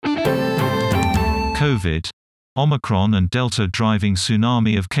COVID, Omicron and Delta driving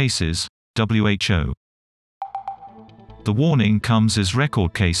tsunami of cases, WHO. The warning comes as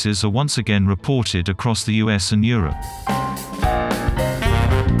record cases are once again reported across the US and Europe.